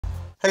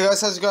Hey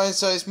guys, how's it going?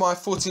 So it's my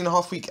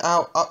 14.5 week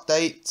out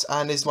update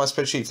and it's my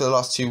spreadsheet for the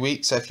last 2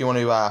 weeks. So if you want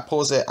to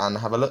pause it and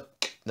have a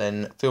look,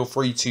 then feel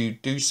free to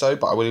do so,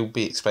 but I will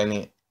be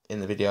explaining it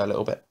in the video a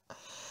little bit.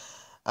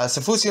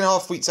 So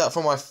 14.5 weeks out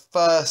from my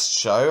first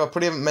show. I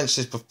probably haven't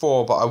mentioned this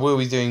before, but I will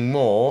be doing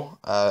more.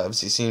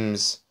 Obviously it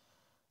seems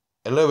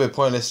a little bit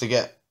pointless to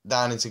get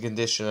down into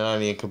condition and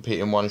only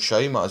compete in one show.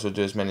 You might as well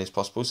do as many as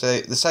possible.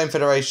 So the same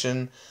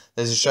federation,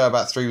 there's a show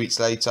about 3 weeks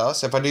later.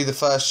 So if I do the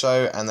first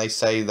show and they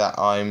say that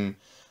I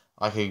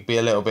could be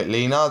a little bit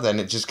leaner, then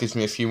it just gives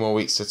me a few more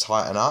weeks to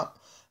tighten up.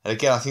 And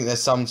again, I think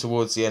there's some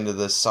towards the end of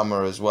the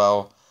summer as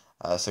well.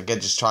 So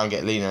again, just try and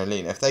get leaner and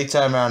leaner. If they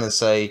turn around and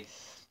say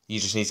you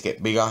just need to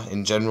get bigger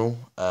in general,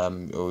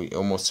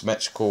 or more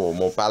symmetrical or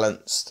more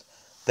balanced,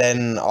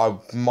 then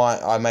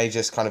I may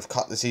just kind of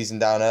cut the season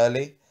down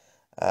early,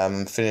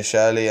 finish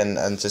early,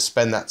 and just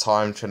spend that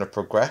time trying to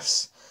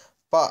progress.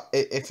 But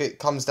if it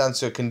comes down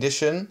to a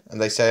condition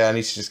and they say I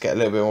need to just get a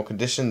little bit more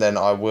condition, then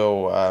I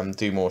will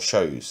do more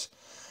shows.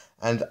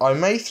 And I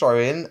may throw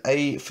in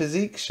a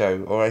physique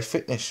show or a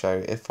fitness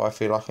show if I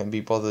feel I can be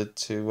bothered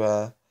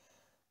to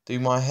do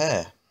my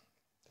hair.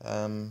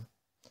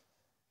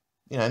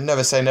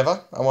 Never say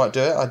never. I might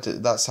do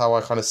it. That's how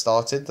I kind of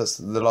started. That's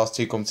the last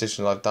 2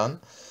 competitions I've done.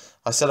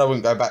 I said I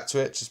wouldn't go back to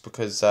it just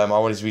because I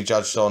wanted to be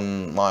judged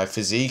on my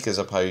physique as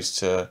opposed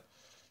to,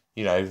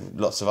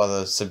 lots of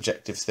other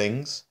subjective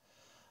things.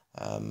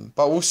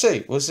 But we'll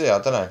see. We'll see. I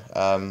don't know.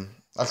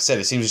 Like I said,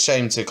 it seems a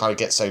shame to kind of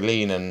get so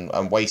lean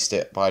and waste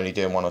it by only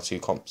doing 1 or 2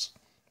 comps.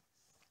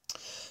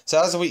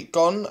 So as the week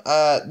gone,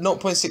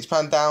 0.6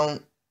 pound down,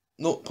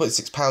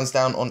 0.6 pounds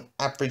down on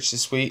average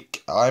this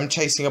week. I'm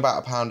chasing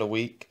about £1 a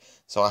week,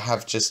 so I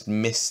have just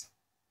missed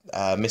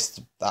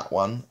that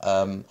one.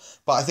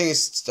 But I think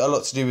it's a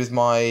lot to do with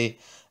my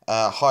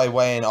high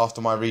weigh-in after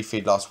my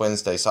refeed last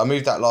Wednesday. So I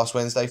moved that last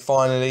Wednesday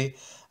finally,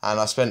 and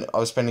I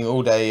was spending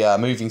all day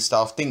moving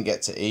stuff. Didn't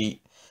get to eat.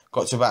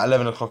 Got to about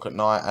 11 o'clock at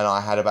night and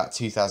I had about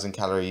 2,000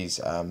 calories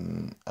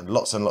and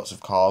lots of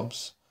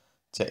carbs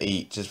to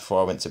eat just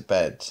before I went to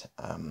bed.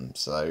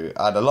 So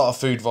I had a lot of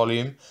food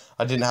volume.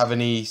 I didn't have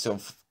any sort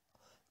of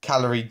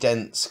calorie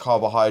dense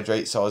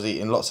carbohydrates, so I was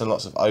eating lots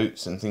of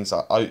oats and things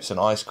like oats and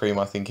ice cream,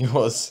 I think it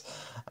was.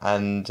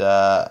 And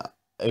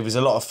it was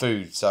a lot of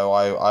food, so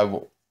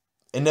I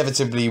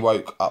inevitably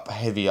woke up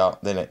heavier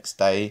the next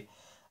day,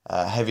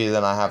 heavier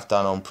than I have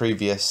done on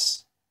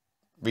previous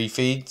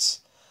refeeds.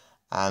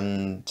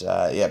 And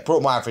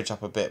brought my average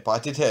up a bit, but I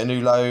did hit a new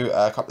low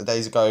a couple of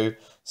days ago,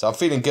 so I'm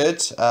feeling good,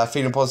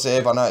 feeling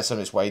positive. I know it's on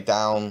its way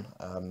down,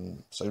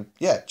 so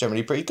yeah,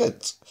 generally pretty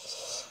good.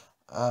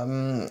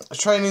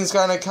 Training's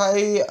going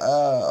okay.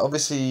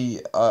 Obviously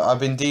I've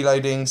been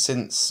deloading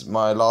since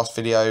my last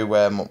video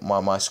where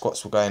my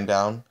squats were going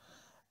down,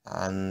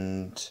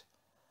 and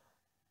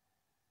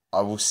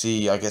I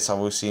guess I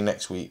will see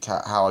next week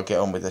how I get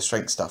on with the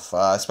strength stuff.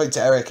 I spoke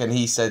to Eric and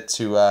he said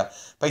to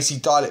basically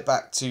dial it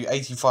back to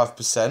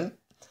 85%.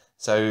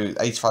 So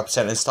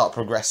 85% and start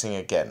progressing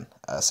again.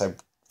 So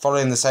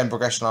following the same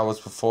progression I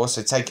was before.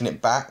 So taking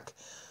it back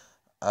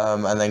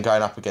and then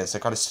going up again. So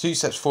kind of 2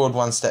 steps forward,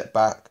 1 step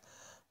back.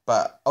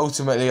 But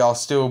ultimately I'll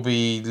still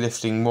be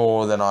lifting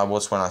more than I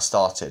was when I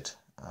started.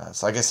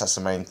 So I guess that's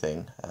the main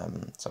thing.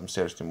 So I'm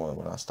still lifting more than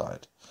when I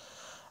started.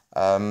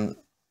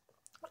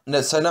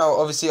 So now,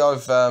 obviously,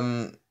 I've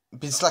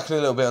been slacking a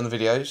little bit on the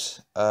videos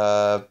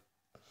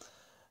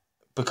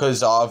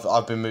because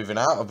I've been moving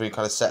out. I've been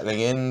kind of settling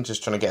in,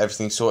 just trying to get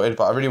everything sorted.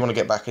 But I really want to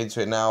get back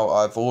into it now.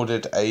 I've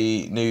ordered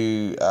a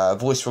new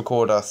voice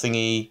recorder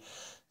thingy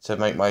to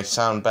make my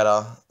sound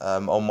better.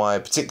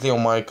 Particularly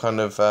on my kind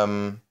of I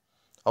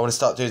want to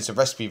start doing some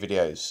recipe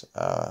videos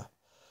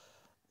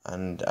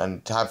and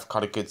to have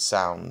kind of good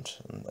sound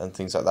and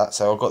things like that.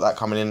 So I've got that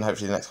coming in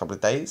hopefully the next couple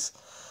of days.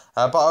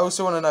 But I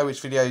also want to know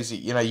which videos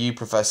you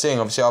prefer seeing.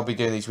 Obviously, I'll be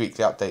doing these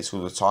weekly updates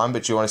all the time,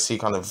 but do you want to see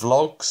kind of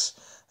vlogs,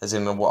 as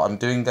in what I'm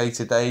doing day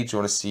to day? Do you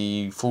want to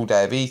see full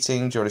day of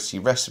eating? Do you want to see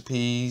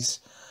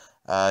recipes,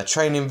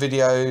 training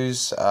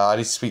videos? I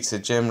need to speak to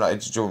the gym.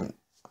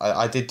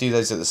 I did do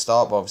those at the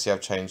start, but obviously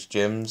I've changed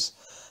gyms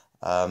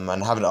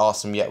and haven't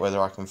asked them yet whether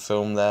I can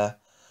film there.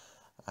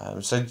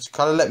 So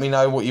kind of let me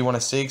know what you want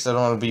to see, because I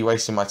don't want to be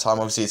wasting my time.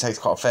 Obviously, it takes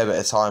quite a fair bit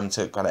of time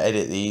to kind of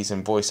edit these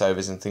and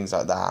voiceovers and things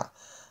like that.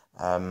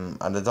 And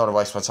I don't want to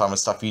waste my time on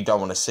stuff you don't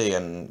want to see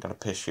and going to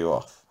piss you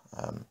off.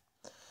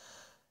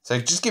 So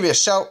just give me a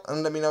shout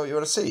and let me know what you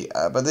want to see.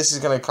 But this is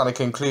going to kind of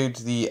conclude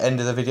the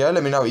end of the video.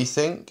 Let me know what you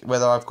think,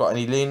 whether I've got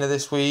any leaner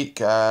this week.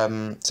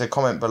 So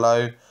comment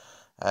below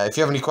if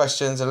you have any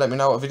questions, and let me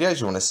know what videos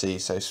you want to see.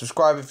 So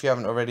subscribe if you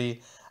haven't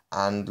already,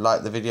 and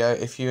like the video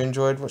if you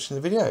enjoyed watching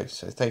the video.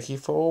 So thank you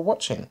for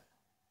watching.